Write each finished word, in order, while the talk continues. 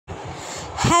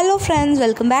Hello friends,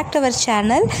 welcome back to our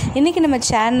channel. இன்னைக்கு நம்ம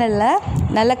சேனல்ல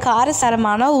நல்ல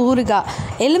காரசாரமான ஊறுகாய்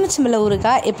எலுமிச்சம்பழ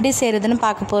ஊறுகாய் எப்படி செய்யறதுன்னு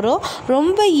பார்க்க போறோம்.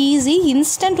 ரொம்ப ஈஸி,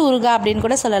 இன்ஸ்டன்ட் ஊறுகாய் அப்படினு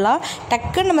கூட சொல்லலாம்.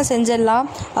 டக்குன்னு நம்ம செஞ்சிடலாம்.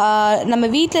 நம்ம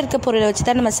வீட்ல இருக்க பொருளை வச்சு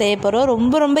தான் நம்ம செய்ய போறோம்.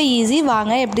 ரொம்ப ஈஸி.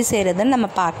 வாங்க எப்படி செய்யறதுன்னு நம்ம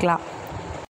பார்க்கலாம்.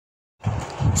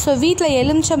 ஸோ வீட்டில்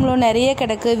எலுமிச்சம்பழம் நிறைய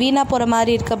கிடக்கு, வீணாக போகிற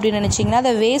மாதிரி இருக்குது அப்படின்னு நினச்சிங்கன்னா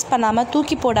அதை வேஸ்ட் பண்ணாமல்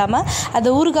தூக்கி போடாமல் அதை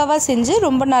ஊறுகாவாக செஞ்சு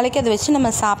ரொம்ப நாளைக்கு அதை வச்சு நம்ம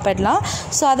சாப்பிடலாம்.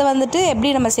 ஸோ அதை வந்துட்டு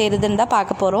எப்படி நம்ம செய்கிறதுன்னு தான்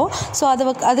பார்க்க போகிறோம். ஸோ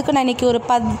அதுக்கு நான் இன்றைக்கி ஒரு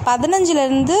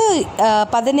 15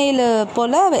 17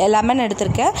 போல் லெமன்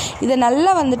எடுத்திருக்கேன். இதை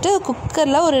நல்லா வந்துட்டு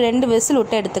குக்கரில் ஒரு 2 விசில்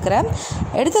விட்டு எடுத்துக்கிறேன்.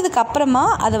 எடுத்ததுக்கப்புறமா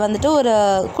அதை வந்துட்டு ஒரு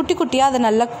குட்டி குட்டியாக அதை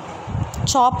நல்லா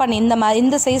சாப் பண்ணி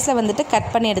இந்த சைஸில் வந்துட்டு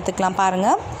கட் பண்ணி எடுத்துக்கலாம்.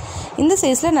 பாருங்கள், இந்த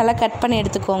சைஸில் நல்லா கட் பண்ணி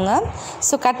எடுத்துக்கோங்க.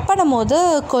 ஸோ கட் பண்ணும் போது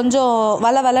கொஞ்சம்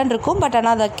வளன்னு இருக்கும், பட்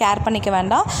ஆனால் அதை கேர் பண்ணிக்க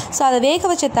வேண்டாம். ஸோ அதை வேக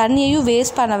வச்ச தண்ணியையும்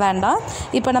வேஸ்ட் பண்ண வேண்டாம்.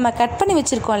 இப்போ நம்ம கட் பண்ணி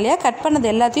வச்சுருக்கோம் இல்லையா, கட் பண்ணது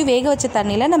எல்லாத்தையும் வேக வச்ச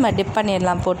தண்ணியில் நம்ம டிப்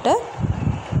பண்ணிடலாம். போட்டு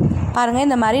பாருங்கள்,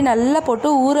 இந்த மாதிரி நல்லா போட்டு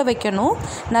ஊற வைக்கணும்.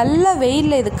 நல்ல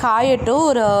வெயிலில் இது காயட்டும்.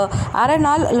 ஒரு அரை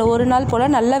நாள் இல்லை ஒரு நாள்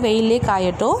போல் நல்லா வெயிலே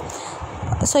காயட்டும்.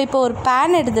 ஸோ இப்போ ஒரு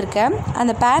பேன் எடுத்திருக்கேன்.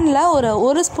 அந்த பேனில்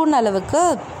ஒரு ஸ்பூன் அளவுக்கு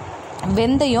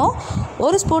வெந்தயம்,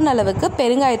 1 ஸ்பூன் அளவுக்கு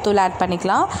பெருங்காயத்தூள் ஆட்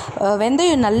பண்ணிக்கலாம்.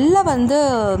 வெந்தயம் நல்லா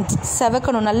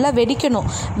செவக்கணும், நல்லா வெடிக்கணும்.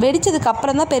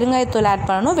 வெடித்ததுக்கப்புறம் தான் பெருங்காயத்தூள் ஆட்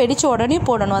பண்ணணும். வெடித்த உடனே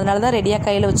போடணும். அதனால தான் ரெடியாக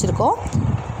கையில் வச்சுருக்கோம்.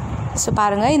 ஸோ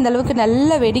பாருங்கள், இந்தளவுக்கு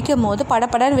நல்லா வெடிக்கும் போது,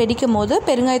 படப்படன்னு வெடிக்கும் போது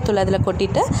பெருங்காயத்தூள் அதில்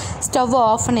கொட்டிட்டு ஸ்டவ்வை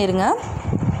ஆஃப் பண்ணிடுங்க.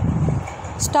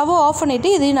 ஸ்டவ்வை ஆஃப்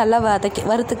பண்ணிவிட்டு இதையும் நல்லா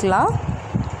வறுத்துக்கலாம்.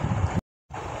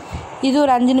 இது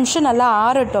ஒரு 5 நிமிஷம் நல்லா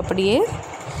ஆறட்டும். அப்படியே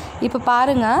இப்போ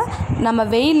பாருங்கள், நம்ம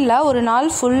வெயிலில் ஒரு நாள்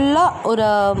ஃபுல்லாக ஒரு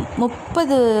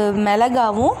 30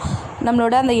 மிளகாவும்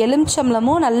நம்மளோட அந்த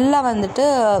எலுமிச்சம்பழமும் நல்லா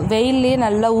வெயிலே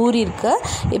நல்லா ஊறியிருக்கு.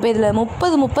 இப்போ இதில்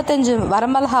 30-35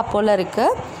 வரமிளகா போல்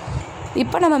இருக்குது.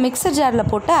 இப்போ நம்ம மிக்சர் ஜாரில்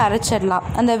போட்டு அரைச்சிடலாம்.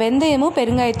 அந்த வெந்தயமும்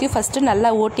பெருங்காயத்தையும் ஃபஸ்ட்டு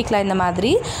நல்லா ஓட்டிக்கலாம். இந்த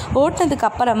மாதிரி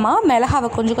ஓட்டினதுக்கப்புறமா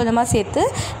மிளகாவை கொஞ்சம் கொஞ்சமாக சேர்த்து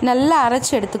நல்லா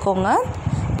அரைச்சி எடுத்துக்கோங்க.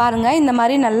 பாருங்கள், இந்த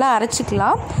மாதிரி நல்லா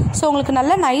அரைச்சிக்கலாம். ஸோ உங்களுக்கு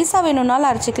நல்லா நைஸாக வேணும்னாலும்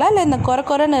அரைச்சிக்கலாம், இல்லை இந்த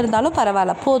குறைன்னு இருந்தாலும்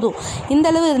பரவாயில்ல, போதும்.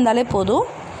 இந்தளவு இருந்தாலே போதும்.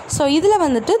 ஸோ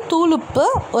இதில் தூளுப்பு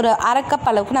ஒரு 1/2 கப்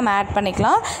அளவுக்கு நம்ம ஆட்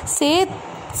பண்ணிக்கலாம்.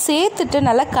 சேர்த்துட்டு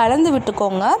நல்லா கலந்து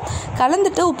விட்டுக்கோங்க.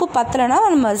 கலந்துட்டு உப்பு பத்தலைன்னா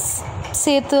நம்ம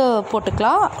சேர்த்து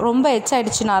போட்டுக்கலாம். ரொம்ப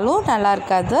எச்சாயிடுச்சுனாலும் நல்லா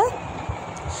இருக்காது.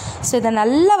 ஸோ இதை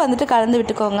நல்லா கலந்து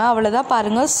விட்டுக்கோங்க. அவ்வளோதான்.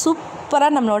 பாருங்கள்,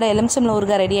 சூப்பராக நம்மளோட எலுமிச்சம்பழம்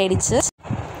ஊறுகாய் ரெடி ஆகிடுச்சு.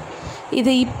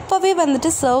 இது இப்போவே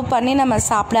சர்வ் பண்ணி நம்ம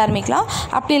சாப்பிட ஆரம்பிக்கலாம்.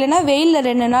 அப்படி இல்லைன்னா வெயிலில்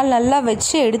 2 நாள் நல்லா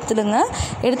வச்சு எடுத்துடுங்க.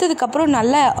 எடுத்ததுக்கப்புறம்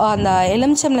நல்லா அந்த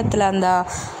எலுமிச்சம்பழத்தில் அந்த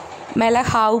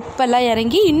மிளகா உப்பெல்லாம்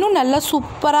இறங்கி இன்னும் நல்லா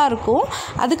சூப்பராக இருக்கும்.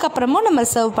 அதுக்கப்புறமும் நம்ம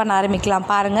சர்வ் பண்ண ஆரம்பிக்கலாம்.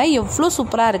 பாருங்கள், எவ்வளோ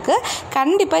சூப்பராக இருக்குது.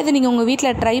 கண்டிப்பாக இதை நீங்கள் உங்கள்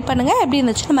வீட்டில் ட்ரை பண்ணுங்கள். எப்படி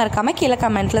இருந்துச்சுன்னு மறக்காமல் கீழே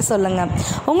கமெண்ட்டில் சொல்லுங்கள்.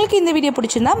 உங்களுக்கு இந்த வீடியோ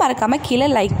பிடிச்சிருந்தா மறக்காமல் கீழே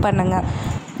லைக் பண்ணுங்கள்.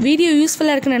 வீடியோ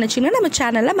யூஸ்ஃபுல்லாக இருக்குன்னு நினச்சிங்கன்னா நம்ம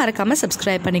சேனலில் மறக்காமல்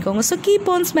சப்ஸ்கிரைப் பண்ணிக்கோங்க. So keep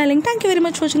on smiling. Thank you very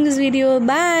much வாட்சிங் திஸ் வீடியோ.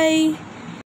 பாய்.